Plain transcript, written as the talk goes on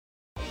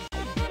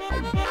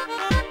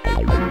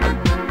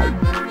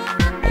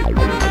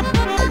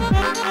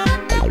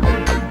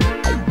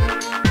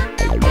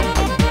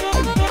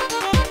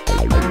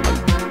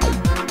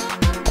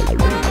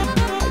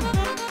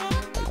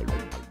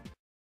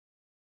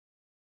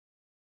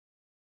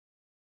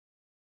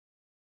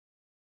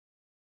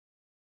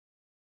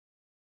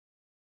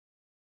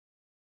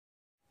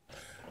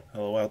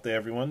Hello out there,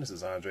 everyone. This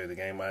is Andre, the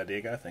Game Idea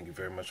Guy. Thank you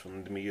very much for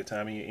lending me your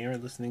time and your ear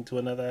and listening to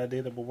another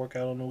idea that will work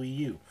out on the Wii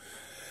U.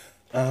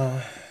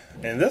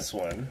 In this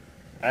one,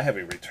 I have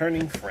a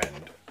returning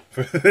friend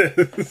for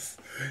this.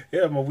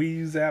 Yeah, my Wii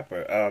U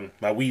Zapper.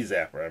 My Wii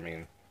Zapper, I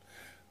mean.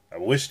 I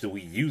wish the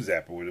Wii U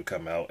Zapper would have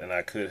come out and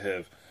I could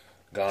have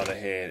gone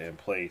ahead and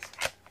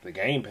placed the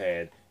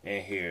gamepad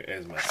in here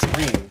as my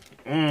screen.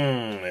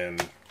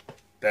 And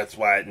that's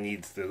why it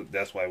needs the.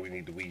 That's why we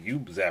need the Wii U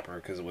Zapper,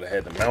 because it would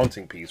have had the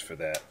mounting piece for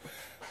that.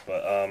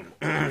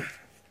 But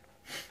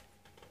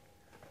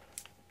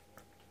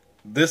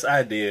this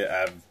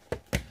idea I've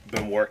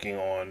been working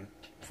on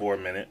for a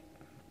minute.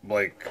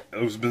 Like,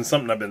 it's been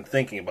something I've been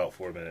thinking about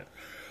for a minute.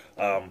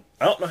 I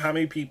don't know how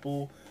many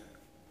people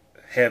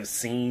have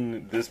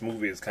seen this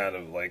movie. Is kind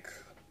of like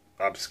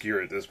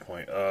obscure at this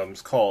point.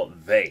 It's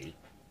called They,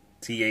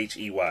 They.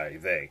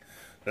 They.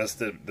 That's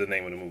the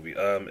name of the movie.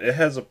 It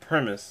has a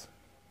premise.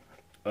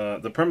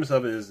 The premise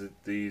of it is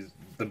that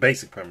the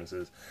basic premise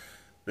is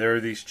there are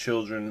these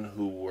children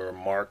who were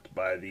marked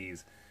by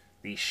these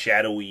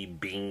shadowy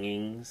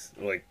beings.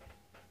 Like,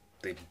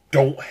 they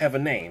don't have a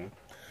name.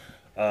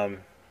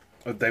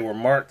 But they were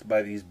marked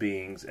by these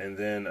beings, and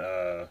then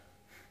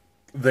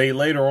they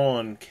later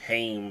on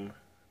came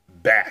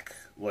back,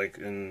 like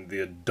in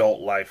the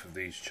adult life of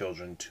these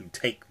children, to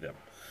take them.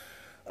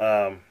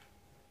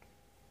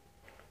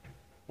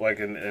 Like,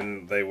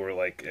 and they were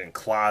like in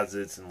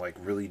closets and like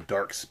really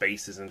dark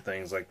spaces and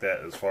things like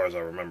that, as far as I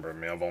remember. I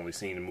mean, I've only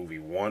seen the movie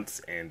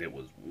once, and it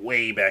was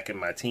way back in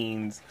my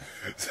teens,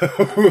 so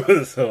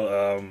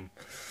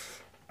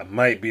I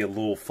might be a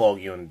little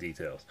foggy on the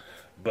details.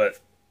 But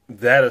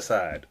that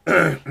aside,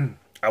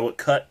 I would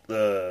cut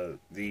the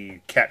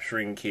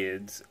capturing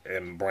kids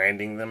and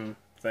branding them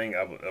thing.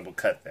 I would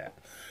cut that.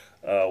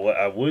 What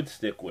I would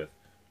stick with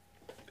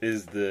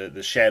is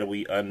the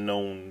shadowy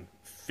unknown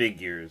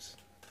figures,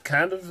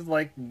 kind of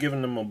like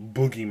giving them a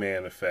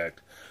boogeyman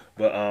effect.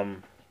 But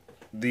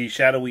the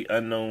shadowy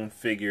unknown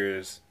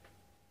figures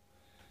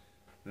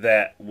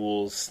that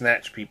will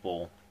snatch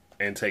people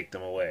and take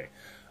them away.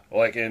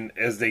 Like, and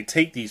as they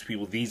take these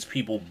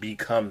people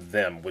become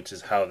them, which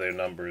is how their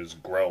numbers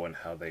grow and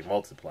how they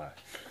multiply.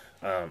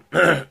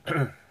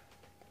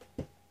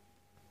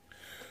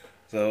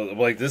 So,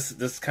 like,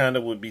 this kind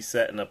of would be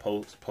set in a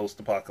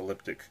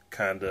post-apocalyptic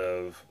kind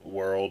of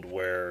world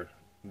where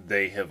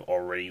they have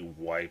already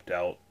wiped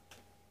out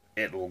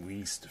at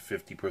least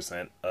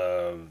 50%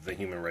 of the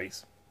human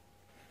race.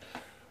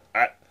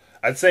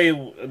 I'd say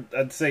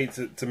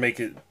to make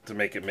it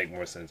make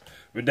more sense,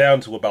 we're down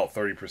to about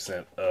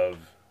 30% of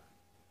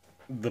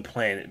the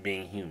planet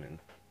being human.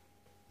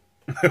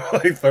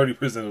 Like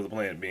 30% of the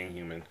planet being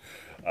human.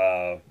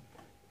 I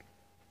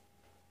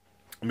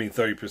mean,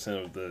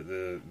 30% of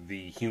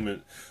the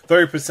human,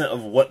 30%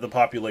 of what the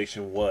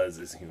population was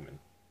is human.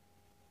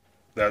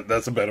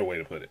 That's a better way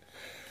to put it.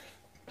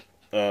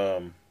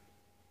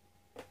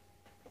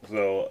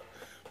 So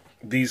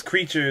these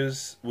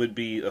creatures would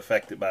be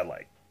affected by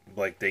light.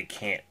 Like, they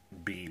can't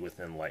be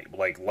within light.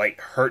 Like, light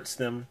hurts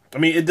them. I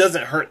mean, it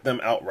doesn't hurt them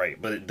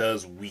outright, but it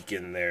does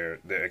weaken their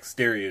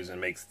exteriors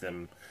and makes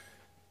them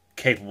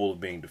capable of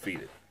being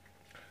defeated.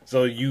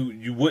 So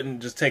you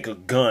wouldn't just take a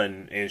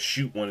gun and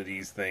shoot one of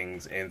these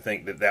things and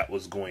think that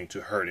was going to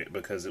hurt it,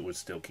 because it would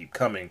still keep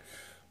coming.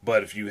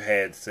 But if you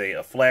had, say,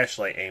 a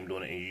flashlight aimed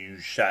on it and you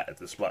shot at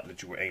the spot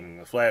that you were aiming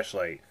the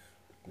flashlight,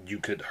 you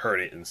could hurt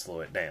it and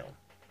slow it down.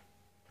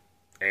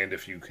 And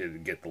if you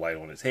could get the light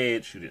on its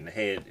head, shoot it in the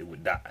head, it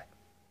would die.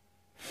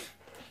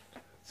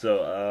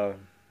 So,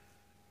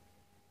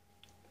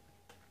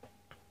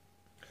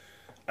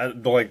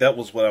 like, that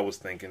was what I was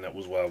thinking. That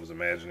was what I was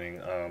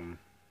imagining.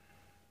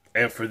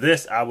 And for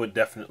this, I would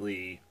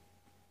definitely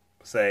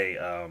say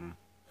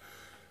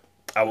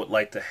I would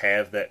like to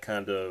have that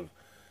kind of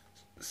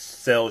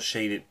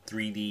cel-shaded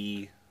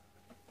 3D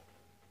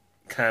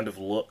kind of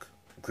look,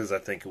 because I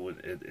think it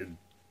would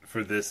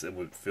for this it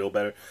would feel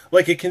better.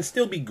 Like, it can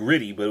still be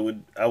gritty, but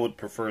I would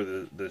prefer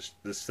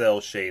the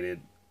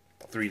cel-shaded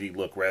 3D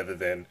look rather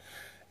than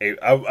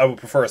I would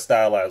prefer a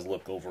stylized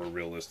look over a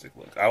realistic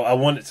look. I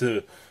want it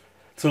to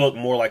look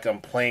more like I'm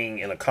playing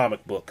in a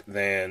comic book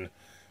than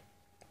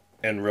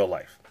in real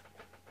life.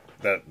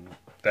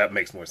 That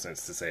makes more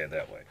sense to say it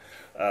that way.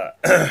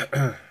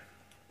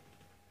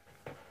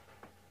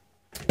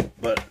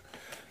 But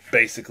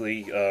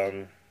basically,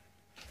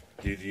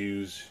 you'd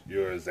use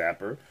your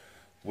Zapper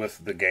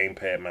with the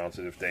gamepad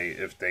mounted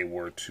if they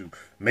were to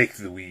make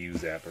the Wii U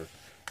Zapper.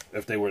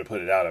 If they were to put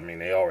it out, I mean,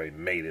 they already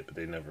made it, but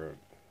they never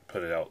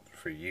put it out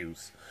for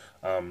use.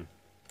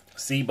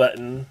 C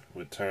button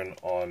would turn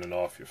on and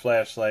off your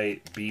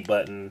flashlight. B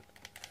button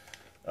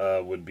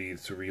would be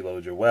to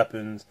reload your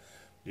weapons.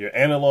 Your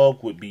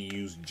analog would be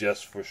used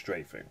just for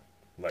strafing,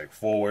 like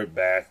forward,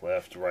 back,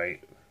 left,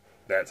 right,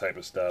 that type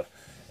of stuff.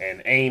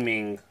 And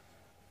aiming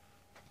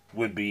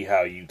would be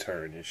how you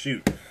turn and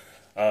shoot.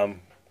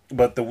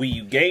 But the Wii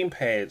U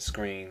gamepad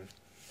screen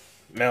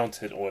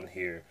mounted on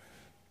here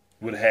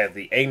would have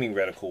the aiming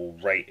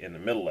reticle right in the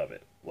middle of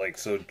it, like,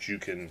 so that you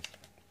can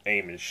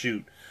aim and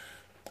shoot.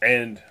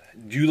 And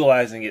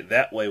utilizing it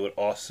that way would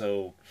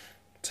also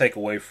take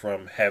away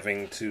from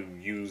having to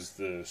use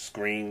the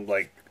screen,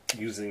 like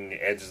using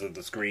the edges of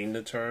the screen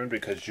to turn,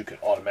 because you can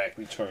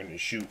automatically turn and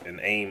shoot and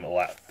aim a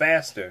lot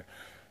faster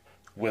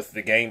with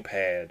the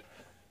gamepad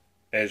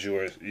as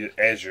your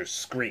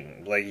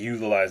screen, like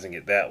utilizing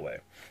it that way.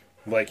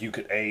 Like you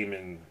could aim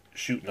and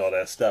shoot and all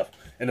that stuff.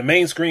 And the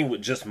main screen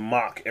would just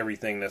mock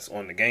everything that's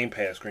on the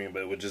gamepad screen,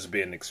 but it would just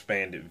be an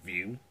expanded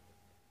view,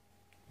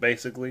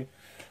 basically.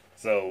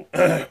 So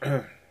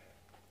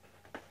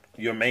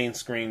your main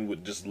screen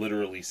would just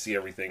literally see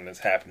everything that's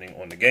happening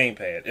on the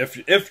gamepad.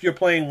 If you're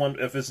playing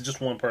if it's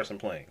just one person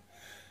playing,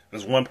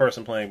 if it's one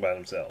person playing by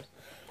themselves,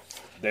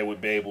 they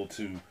would be able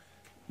to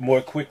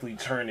more quickly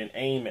turn and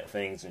aim at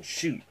things and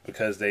shoot,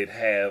 because they'd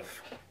have,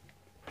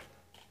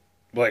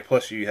 like,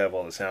 plus you have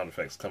all the sound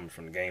effects coming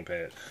from the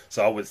gamepad.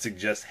 So I would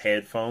suggest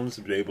headphones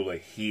to be able to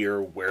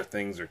hear where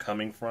things are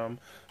coming from,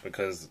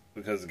 because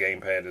the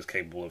gamepad is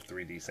capable of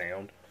 3D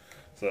sound.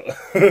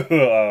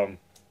 So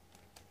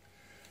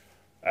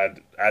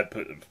I'd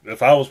put,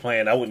 if I was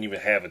playing, I wouldn't even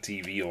have a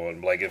TV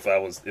on. Like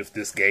if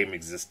this game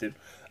existed,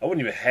 I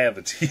wouldn't even have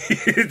a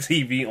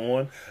TV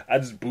on.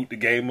 I'd just boot the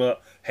game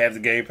up, have the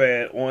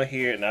gamepad on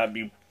here, and I'd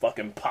be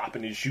fucking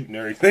popping and shooting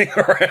everything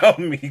around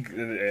me,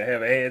 and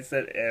have a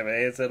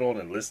headset on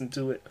and listen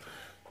to it.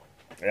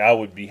 And I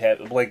would be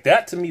happy. Like,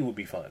 that to me would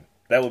be fun.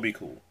 That would be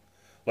cool.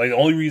 Like, the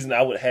only reason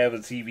I would have a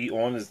TV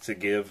on is to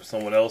give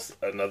someone else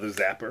another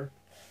zapper,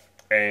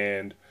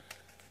 and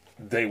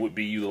they would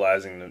be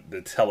utilizing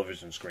the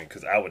television screen,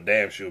 because I would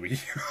damn sure be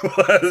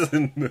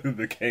utilizing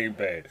the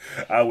gamepad.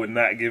 I would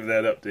not give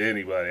that up to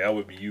anybody. I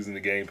would be using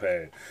the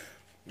gamepad,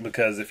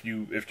 because if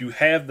you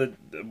have the,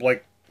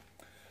 like,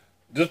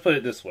 just put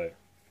it this way,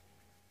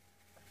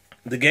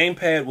 the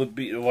gamepad would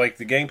be like,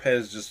 the gamepad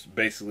is just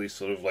basically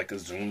sort of like a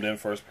zoomed in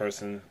first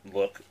person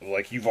look.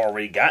 Like, you've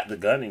already got the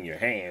gun in your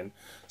hand,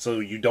 so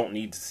you don't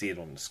need to see it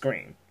on the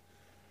screen.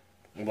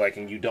 Like,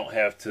 and you don't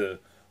have to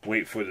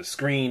wait for the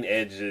screen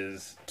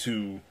edges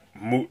to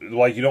move.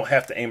 Like, you don't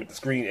have to aim at the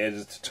screen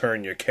edges to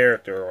turn your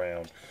character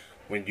around,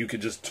 when you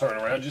could just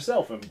turn around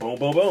yourself and boom,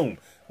 boom, boom.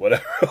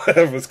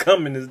 Whatever's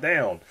coming is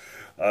down.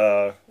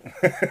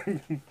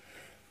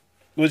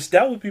 Which,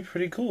 that would be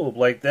pretty cool.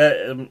 Like,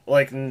 that,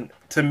 like,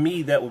 to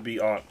me, that would be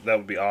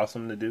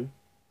awesome to do.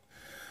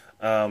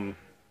 Like,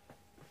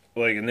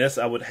 in this,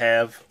 I would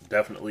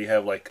definitely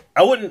have, like,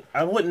 I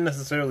wouldn't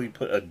necessarily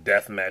put a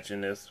death match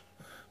in this,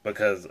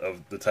 because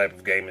of the type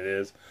of game it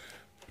is.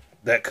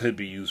 That could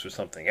be used for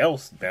something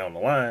else down the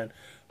line.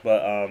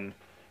 But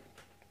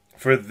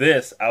for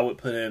this, I would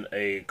put in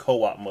a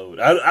co-op mode.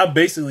 I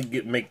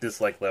basically make this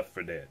like Left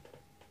 4 Dead.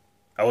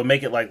 I would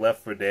make it like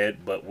Left 4 Dead,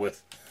 but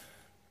with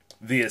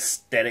the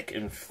aesthetic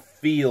and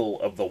feel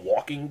of The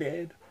Walking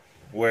Dead,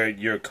 where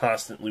you're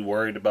constantly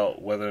worried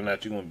about whether or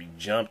not you're going to be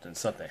jumped and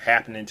something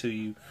happening to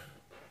you.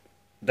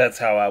 That's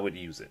how I would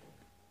use it.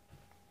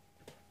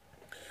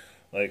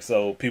 Like,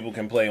 so people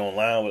can play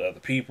online with other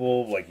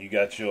people. Like, you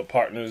got your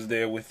partners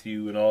there with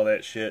you and all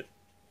that shit.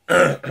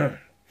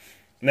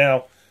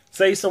 Now,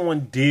 say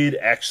someone did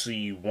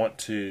actually want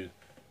to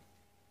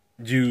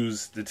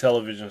use the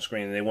television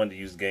screen and they wanted to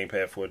use the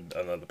gamepad for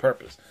another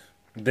purpose.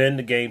 Then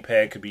the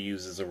gamepad could be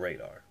used as a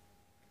radar.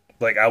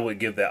 Like, I would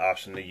give that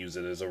option to use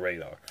it as a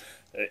radar.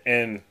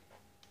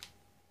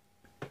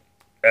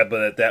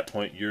 But at that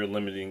point, you're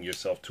limiting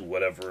yourself to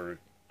whatever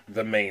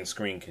the main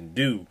screen can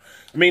do.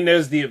 I mean,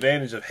 there's the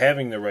advantage of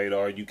having the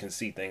radar. You can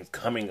see things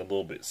coming a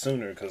little bit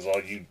sooner, because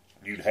all you'd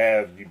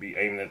be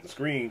aiming at the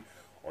screen.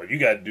 All you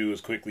got to do is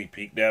quickly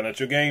peek down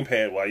at your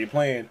gamepad while you're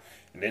playing,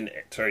 and then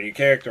turn your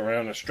character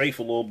around and strafe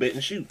a little bit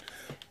and shoot.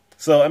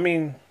 So, I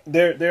mean,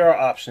 there are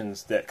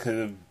options that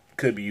could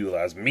be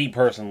utilized. Me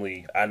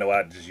personally, I know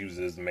I'd just use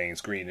it as the main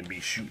screen and be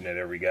shooting at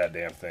every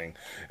goddamn thing.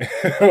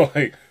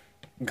 Like,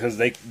 because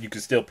you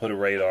could still put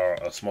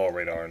a small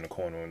radar in the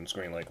corner on the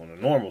screen, like on a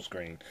normal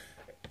screen.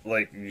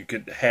 Like, you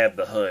could have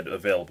the HUD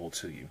available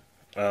to you.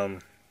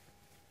 Damn,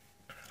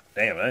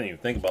 I didn't even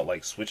think about,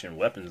 like, switching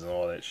weapons and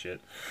all that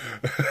shit.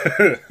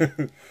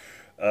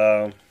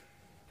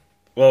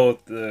 Well,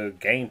 the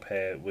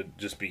gamepad would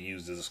just be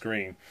used as a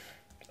screen.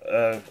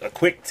 A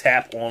quick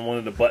tap on one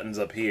of the buttons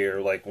up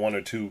here, like one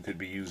or two, could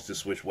be used to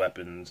switch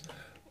weapons,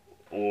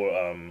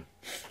 or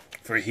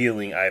for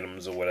healing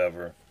items or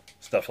whatever.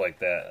 Stuff like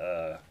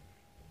that.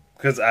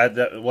 Because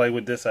like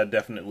with this, I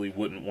definitely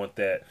wouldn't want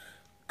that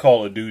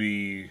Call of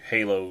Duty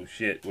Halo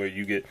shit where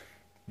you get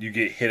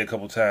hit a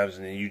couple times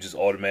and then you just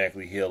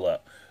automatically heal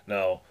up.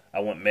 No, I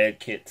want med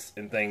kits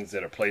and things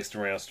that are placed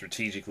around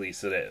strategically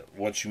so that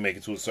once you make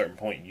it to a certain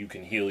point, you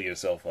can heal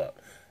yourself up.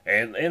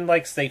 And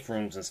like safe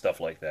rooms and stuff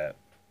like that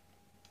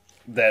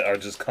are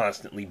just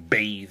constantly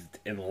bathed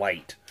in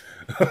light,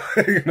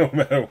 no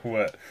matter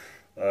what.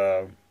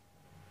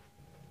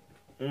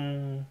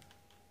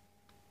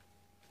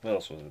 What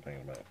else was I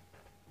thinking about?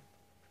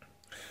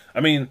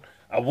 I mean,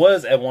 I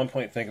was at one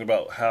point thinking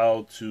about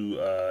how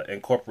to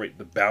incorporate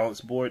the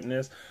balance board in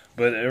this,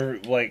 but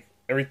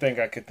everything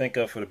I could think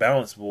of for the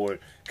balance board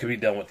could be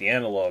done with the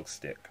analog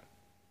stick.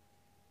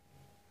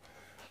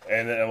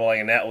 and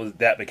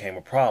that became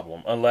a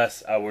problem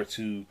unless I were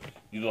to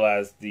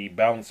utilize the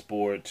balance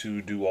board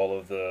to do all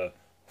of the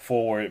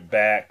forward,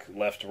 back,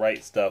 left,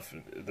 right stuff,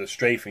 the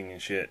strafing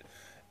and shit.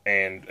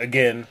 And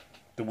again,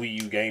 the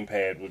Wii U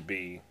gamepad would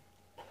be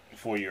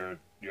for your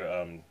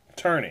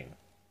turning,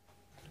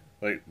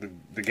 like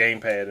the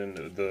gamepad and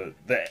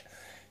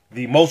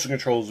the motion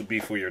controls would be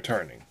for your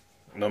turning.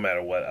 No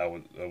matter what, I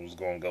was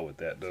going to go with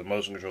that. The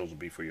motion controls would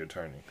be for your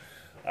turning.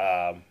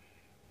 But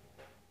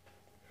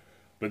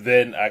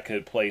then I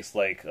could place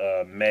like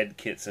med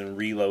kits and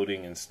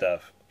reloading and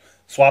stuff.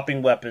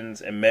 Swapping weapons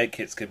and med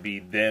kits could be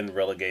then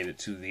relegated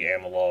to the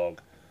analog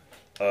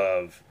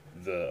of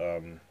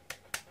the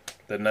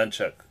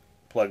nunchuck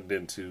plugged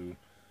into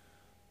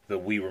the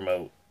Wii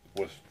remote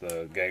with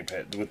the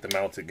gamepad, with the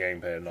mounted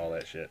gamepad and all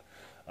that shit.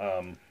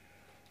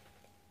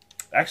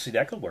 Actually,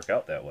 that could work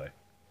out that way.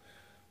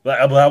 But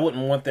I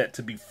wouldn't want that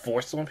to be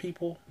forced on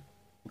people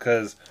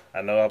because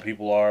I know how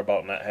people are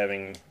about not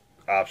having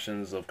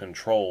options of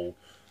control.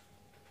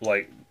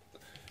 Like,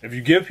 if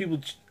you give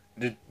people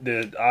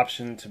the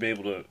option to be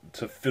able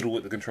to fiddle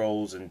with the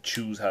controls and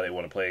choose how they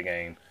want to play a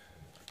game,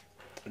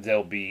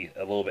 they'll be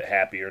a little bit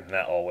happier.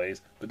 Not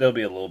always, but they'll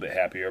be a little bit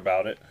happier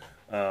about it.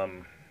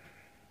 There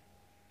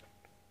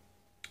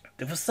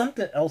was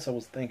something else I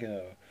was thinking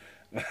of,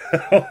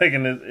 like,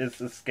 and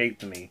it's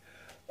escaped me.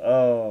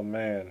 Oh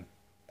man,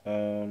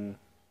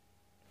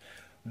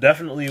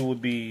 definitely it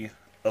would be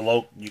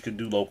you could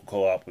do local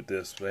co-op with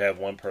this. We have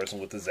one person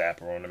with the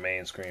zapper on the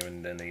main screen,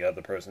 and then the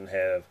other person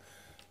have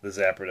the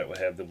zapper that would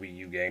have the Wii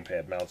U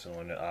gamepad mounted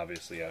on it.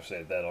 Obviously, I've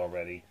said that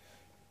already.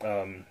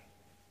 And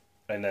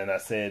then I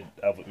said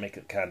I would make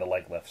it kind of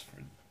like Left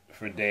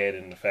 4 Dead,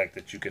 in the fact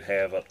that you could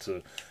have up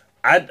to,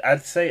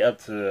 I'd say up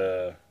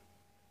to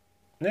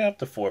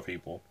 4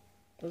 people.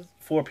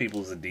 4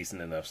 people is a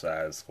decent enough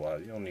size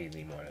squad. You don't need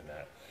any more than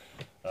that.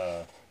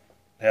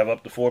 Have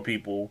up to 4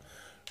 people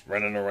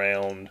running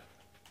around,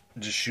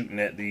 just shooting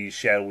at these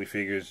shadowy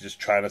figures, just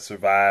trying to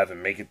survive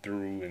and make it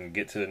through and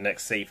get to the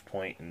next safe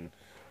point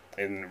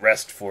and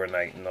rest for a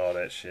night and all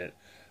that shit.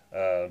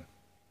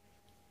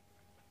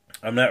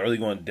 I'm not really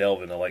going to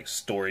delve into like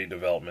story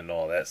development and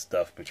all that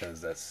stuff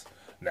because that's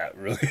not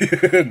really.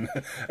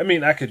 I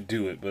mean, I could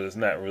do it, but it's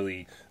not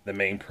really the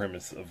main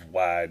premise of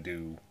why I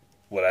do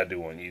what I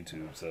do on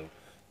YouTube. So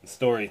the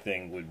story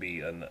thing would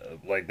be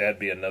like that'd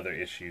be another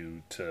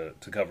issue to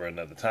cover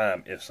another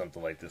time if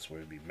something like this were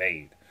to be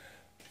made.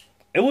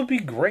 It would be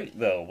great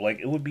though. Like,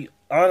 it would be,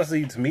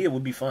 honestly, to me, it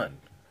would be fun.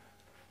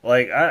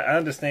 Like, I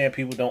understand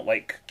people don't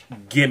like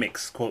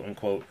gimmicks, quote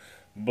unquote,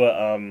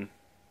 but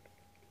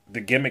the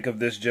gimmick of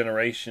this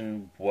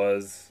generation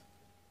was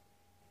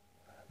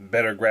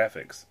better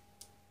graphics.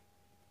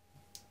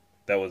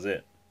 That was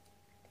it.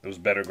 It was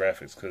better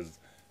graphics, because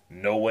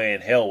no way in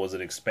hell was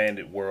it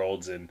expanded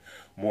worlds and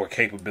more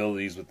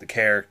capabilities with the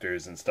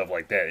characters and stuff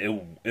like that.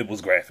 It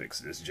was graphics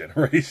this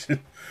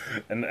generation,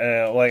 and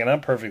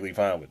I'm perfectly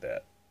fine with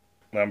that.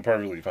 I'm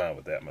perfectly fine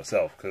with that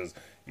myself, because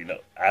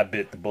I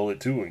bit the bullet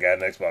too and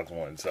got an Xbox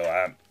One,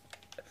 so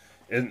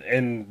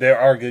and there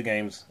are good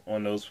games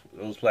on those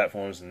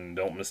platforms, and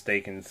don't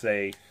mistake me and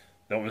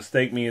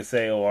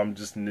say, oh, I'm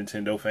just a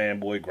Nintendo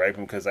fanboy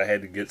griping because I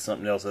had to get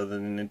something else other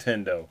than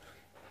Nintendo.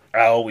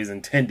 I always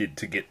intended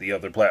to get the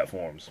other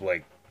platforms.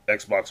 Like,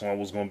 Xbox One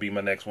was going to be my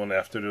next one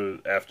after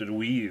the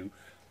Wii U.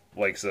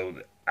 Like, so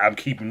I'm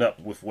keeping up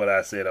with what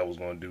I said I was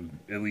going to do,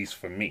 at least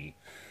for me.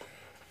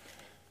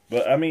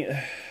 But I mean,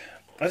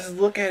 I just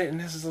look at it, and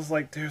this is just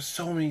like, there's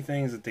so many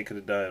things that they could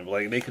have done.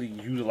 Like, they could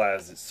have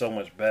utilized it so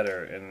much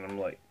better, and I'm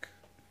like...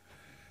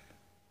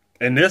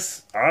 And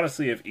this,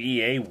 honestly, if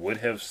EA would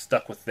have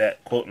stuck with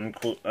that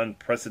quote-unquote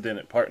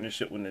unprecedented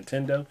partnership with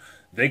Nintendo,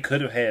 they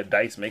could have had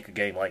DICE make a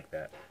game like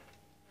that.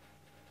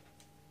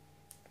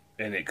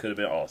 And it could have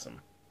been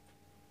awesome.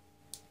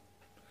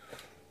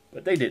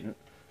 But they didn't.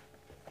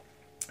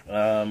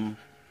 But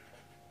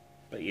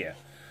yeah.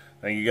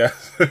 Thank you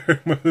guys very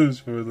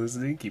much for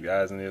listening. Keep your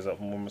eyes and ears up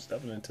for more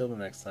stuff. And until the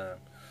next time,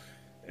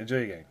 enjoy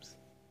your games.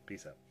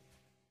 Peace out.